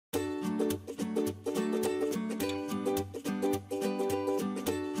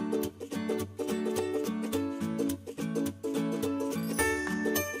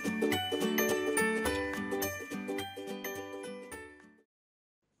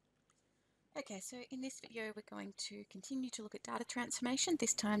Okay, so in this video we're going to continue to look at data transformation,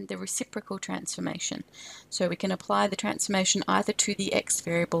 this time the reciprocal transformation. So we can apply the transformation either to the x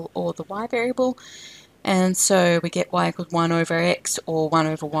variable or the y variable, and so we get y equals 1 over x or 1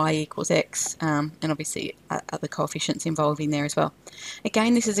 over y equals x, and obviously other coefficients involved in there as well.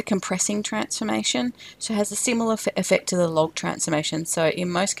 Again, this is a compressing transformation, so it has a similar effect to the log transformation. So in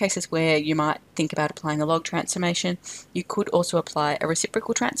most cases where you might think about applying a log transformation, you could also apply a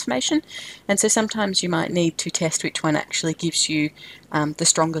reciprocal transformation, and so sometimes you might need to test which one actually gives you the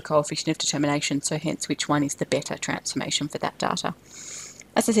stronger coefficient of determination, so hence which one is the better transformation for that data.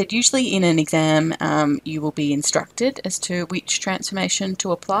 As I said, usually in an exam you will be instructed as to which transformation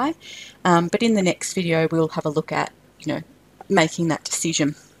to apply, but in the next video we'll have a look at, making that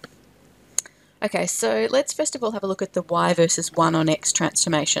decision. Okay, so let's first of all have a look at the y versus 1 on x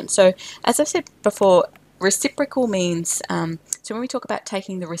transformation. So as I said before, reciprocal means, so when we talk about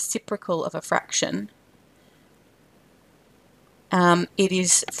taking the reciprocal of a fraction, it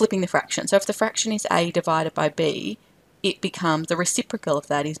is flipping the fraction. So if the fraction is a divided by b, it becomes, the reciprocal of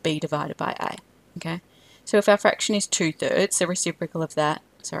that is b divided by a. Okay, so if our fraction is 2/3, the reciprocal of that,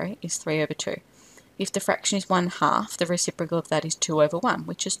 is 3 over 2. If the fraction is 1/2, the reciprocal of that is 2 over 1,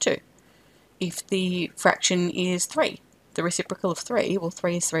 which is 2. If the fraction is 3, the reciprocal of 3, well,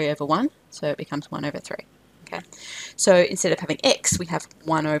 3 is 3 over 1, so it becomes 1 over 3. Okay, so instead of having x, we have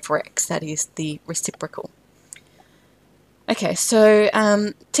 1 over x, that is the reciprocal. Okay, so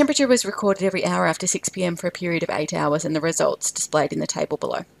temperature was recorded every hour after 6 p.m. for a period of 8 hours, and the results displayed in the table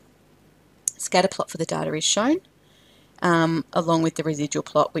below. Scatter plot for the data is shown, along with the residual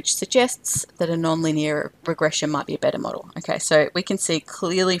plot, which suggests that a nonlinear regression might be a better model. Okay, so we can see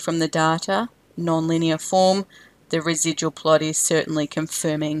clearly from the data, nonlinear form. The residual plot is certainly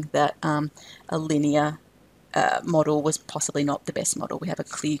confirming that a linear model was possibly not the best model. We have a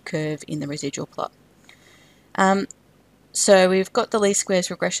clear curve in the residual plot. So we've got the least squares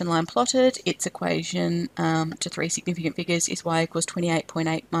regression line plotted. Its equation to three significant figures is y equals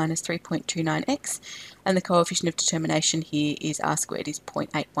 28.8 minus 3.29x, and the coefficient of determination here is r squared is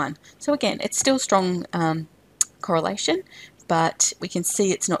 0.81. So again, it's still strong correlation, but we can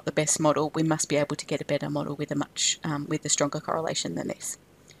see it's not the best model. We must be able to get a better model with a stronger correlation than this.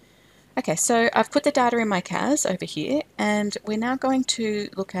 Okay, so I've put the data in my CAS over here, and we're now going to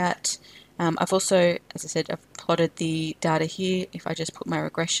look at, I've also, as I said, I've plotted the data here. If I just put my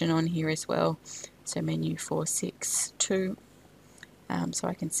regression on here as well, so menu 462, so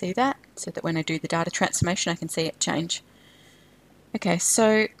I can see that, so that when I do the data transformation I can see it change. Okay,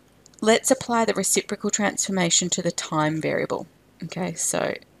 so let's apply the reciprocal transformation to the time variable. Okay,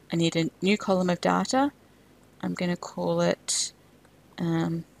 so I need a new column of data. I'm going to call it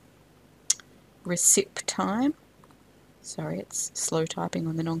recip time. Sorry, it's slow typing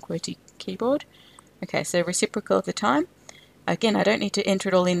on the non-QWERTY keyboard. Okay, so reciprocal of the time. Again, I don't need to enter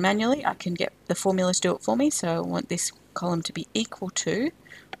it all in manually. I can get the formulas to do it for me. So I want this column to be equal to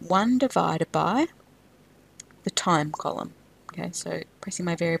 1 divided by the time column. Okay, so pressing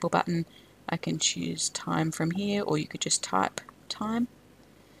my variable button, I can choose time from here, or you could just type time.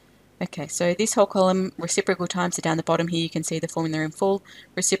 Okay, so this whole column, reciprocal time, so down the bottom here you can see the formula in full.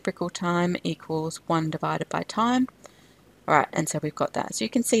 Reciprocal time equals 1 divided by time. Alright, and so we've got that. So you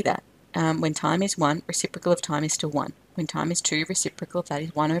can see that. When time is 1, reciprocal of time is still 1. When time is 2, reciprocal of that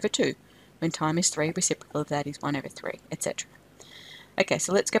is 1 over 2. When time is 3, reciprocal of that is 1 over 3, etc. Okay,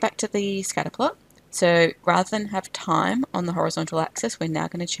 so let's go back to the scatter plot. So rather than have time on the horizontal axis, we're now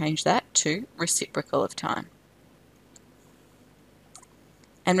going to change that to reciprocal of time.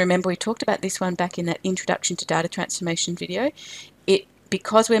 And remember, we talked about this one back in that introduction to data transformation video.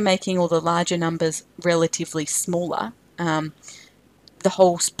 Because we're making all the larger numbers relatively smaller, the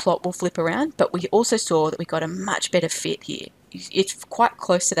whole plot will flip around, but we also saw that we got a much better fit here. It's quite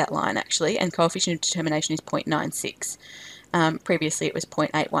close to that line actually, and coefficient of determination is 0.96. Previously it was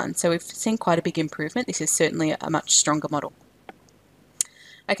 0.81, so we've seen quite a big improvement. This is certainly a much stronger model.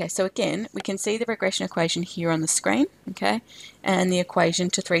 Okay, so again, we can see the regression equation here on the screen, okay, and the equation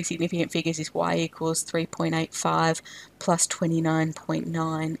to three significant figures is y equals 3.85 plus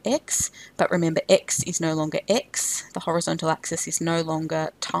 29.9x, but remember x is no longer x, the horizontal axis is no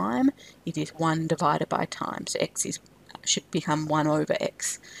longer time, it is 1 divided by time, so x should become 1 over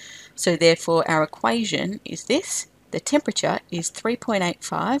x. So therefore our equation is this, the temperature is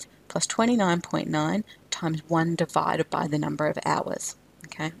 3.85 plus 29.9 times 1 divided by the number of hours.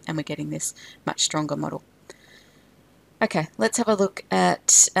 Okay, and we're getting this much stronger model. Okay, let's have a look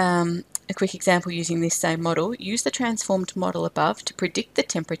at a a quick example using this same model. Use the transformed model above to predict the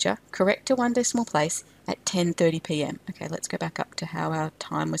temperature, correct to 1 decimal place, at 10:30 p.m. Okay, let's go back up to how our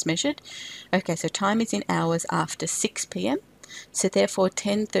time was measured. Okay, so time is in hours after 6 p.m. So therefore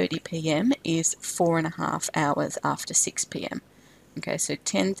 10:30 p.m. is 4.5 hours after 6 p.m. Okay, so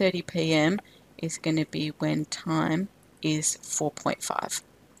 10:30 p.m. is going to be when time is 4.5.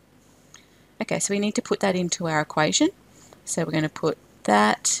 Okay, so we need to put that into our equation. So we're going to put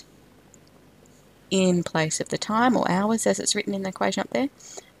that in place of the time, or hours as it's written in the equation up there.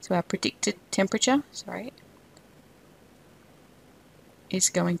 So our predicted temperature, is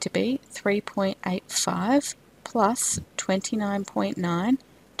going to be 3.85 plus 29.9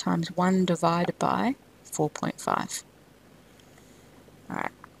 times 1 divided by 4.5.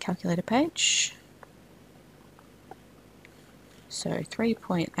 Alright, calculator page. So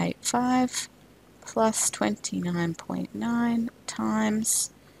 3.85 plus 29.9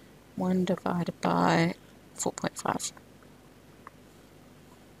 times 1 divided by 4.5.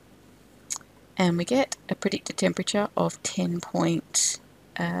 And we get a predicted temperature of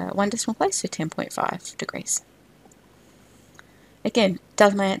 10.1 decimal place, so 10.5 degrees. Again,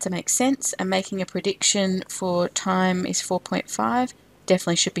 does my answer make sense? I'm making a prediction for time is 4.5.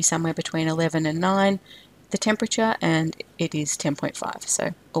 Definitely should be somewhere between 11 and 9, the temperature, and it is 10.5,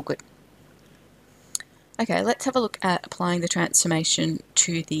 so all good. Okay, let's have a look at applying the transformation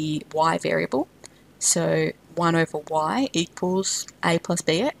to the y variable. So 1 over y equals a plus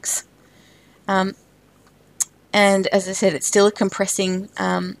bx. And as I said, it's still a compressing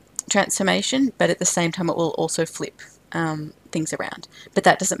transformation, but at the same time it will also flip things around. But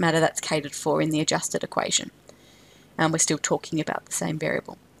that doesn't matter, that's catered for in the adjusted equation. We're still talking about the same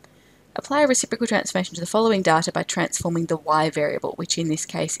variable. Apply a reciprocal transformation to the following data by transforming the y variable, which in this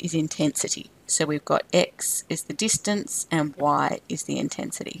case is intensity. So we've got x is the distance and y is the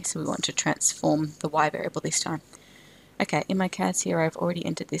intensity. So we want to transform the y variable this time. Okay, in my CADs here I've already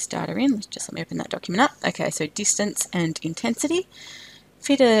entered this data in. Just let me open that document up. Okay, so distance and intensity.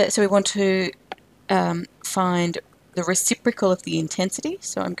 So we want to find the reciprocal of the intensity.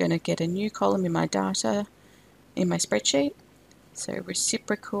 So I'm going to get a new column in my data, in my spreadsheet. So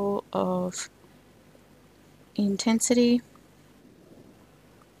reciprocal of intensity.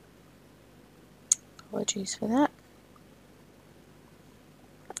 Apologies for that.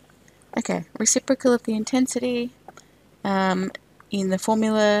 Okay, reciprocal of the intensity. In the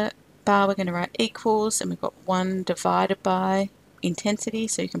formula bar we're going to write equals, and we've got 1 divided by intensity,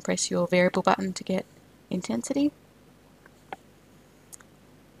 so you can press your variable button to get intensity.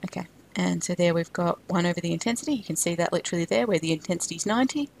 Okay, and so there we've got 1 over the intensity. You can see that literally there where the intensity is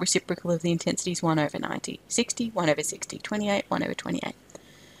 90, reciprocal of the intensity is 1 over 90, 60, 1 over 60, 28, 1 over 28.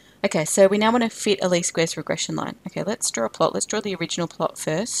 Okay, so we now want to fit a least squares regression line. Okay, let's draw a plot. Let's draw the original plot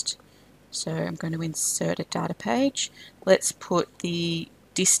first. So I'm going to insert a data page. Let's put the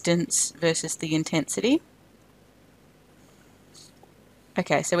distance versus the intensity.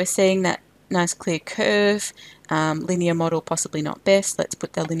 Okay, so we're seeing that nice clear curve. Linear model possibly not best. Let's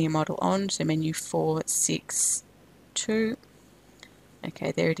put the linear model on. So menu 4, 6, 2.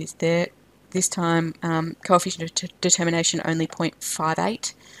 Okay, there it is there. This time coefficient of determination only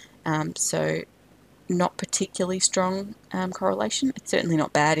 0.58. So not particularly strong correlation. It's certainly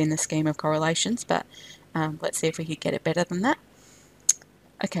not bad in the scheme of correlations, but let's see if we could get it better than that.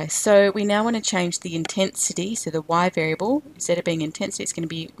 Okay, so we now want to change the intensity. So the y variable, instead of being intensity, it's going to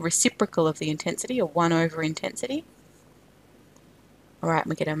be reciprocal of the intensity, or 1 over intensity. Alright,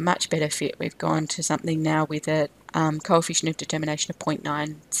 we get a much better fit. We've gone to something now with a coefficient of determination of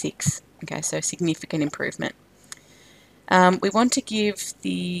 0.96. Okay, so significant improvement. We want to give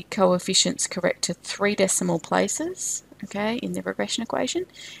the coefficients correct to 3 decimal places, okay, in the regression equation.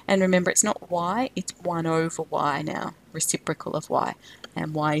 And remember, it's not y, it's 1 over y now, reciprocal of y,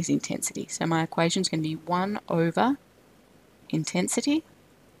 and y is intensity. So my equation is going to be 1 over intensity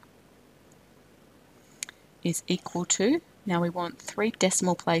is equal to, now we want 3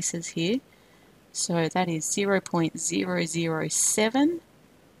 decimal places here, so that is 0.007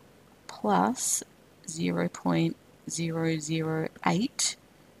 plus 0.008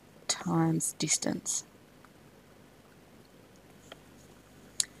 times distance.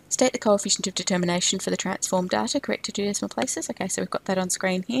 State the coefficient of determination for the transformed data, correct to 2 decimal places. Okay, so we've got that on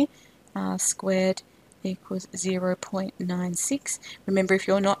screen here. R squared equals 0.96. Remember, if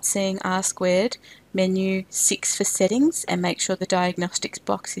you're not seeing R squared, menu 6 for settings and make sure the diagnostics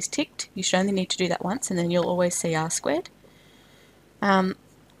box is ticked. You should only need to do that once and then you'll always see R squared.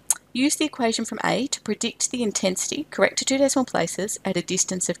 Use the equation from A to predict the intensity, correct to 2 decimal places, at a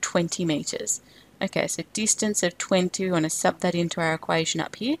distance of 20 meters. Okay, so distance of 20, we want to sub that into our equation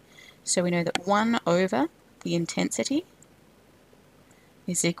up here. So we know that 1 over the intensity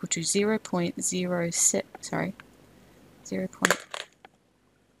is equal to 0.07, sorry, 0.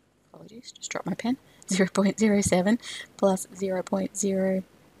 Apologies, just dropped my pen. 0.07 plus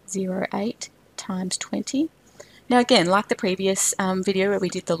 0.008 times 20. Now again, like the previous video where we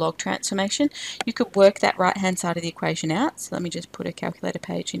did the log transformation, you could work that right hand side of the equation out. So let me just put a calculator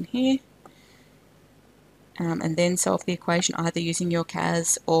page in here. And then solve the equation either using your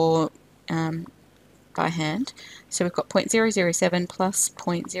CAS or by hand. So we've got 0.007 plus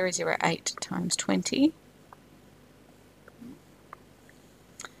 0.008 times 20.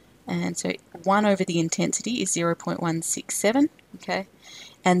 And so 1 over the intensity is 0.167, okay?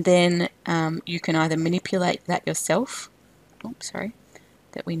 And then you can either manipulate that yourself. Oops, sorry.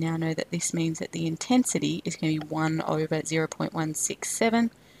 That we now know that this means that the intensity is going to be 1 over 0.167,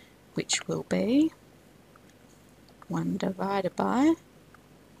 which will be 1 divided by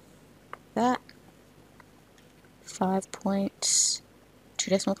that, 5.2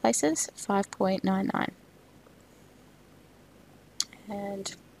 decimal places, 5.99.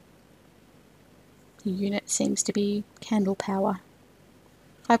 And the unit seems to be candle power.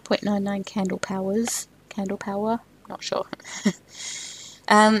 5.99 candle power, not sure.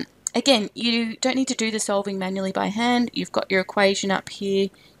 Again, you don't need to do the solving manually by hand. You've got your equation up here.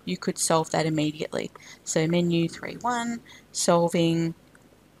 You could solve that immediately. So menu 3.1, solving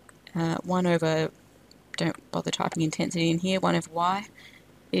 1 over, don't bother typing intensity in here, 1 over y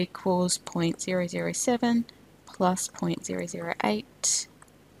equals 0.007 plus 0.008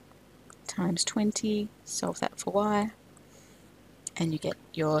 times 20, solve that for y, and you get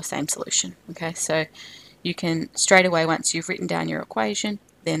your same solution. Okay, so you can straight away, once you've written down your equation,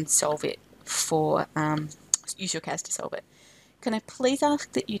 then solve it for, use your CAS to solve it. Can I please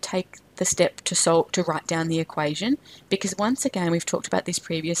ask that you take the step to write down the equation, because once again, we've talked about this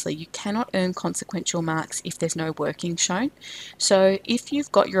previously, you cannot earn consequential marks if there's no working shown. So if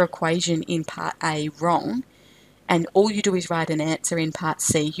you've got your equation in part A wrong, and all you do is write an answer in part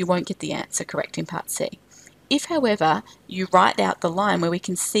C, you won't get the answer correct in part C. If, however, you write out the line where we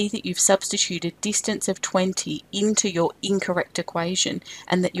can see that you've substituted distance of 20 into your incorrect equation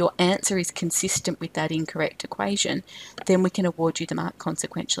and that your answer is consistent with that incorrect equation, then we can award you the mark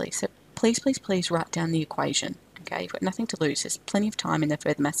consequentially. So please, please, please write down the equation. Okay, you've got nothing to lose. There's plenty of time in the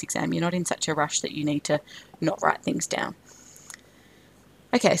further maths exam. You're not in such a rush that you need to not write things down.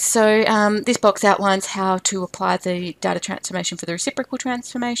 Okay, so this box outlines how to apply the data transformation for the reciprocal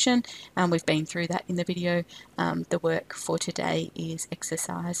transformation. We've been through that in the video. The work for today is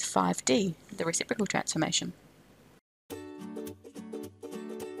exercise 5D, the reciprocal transformation.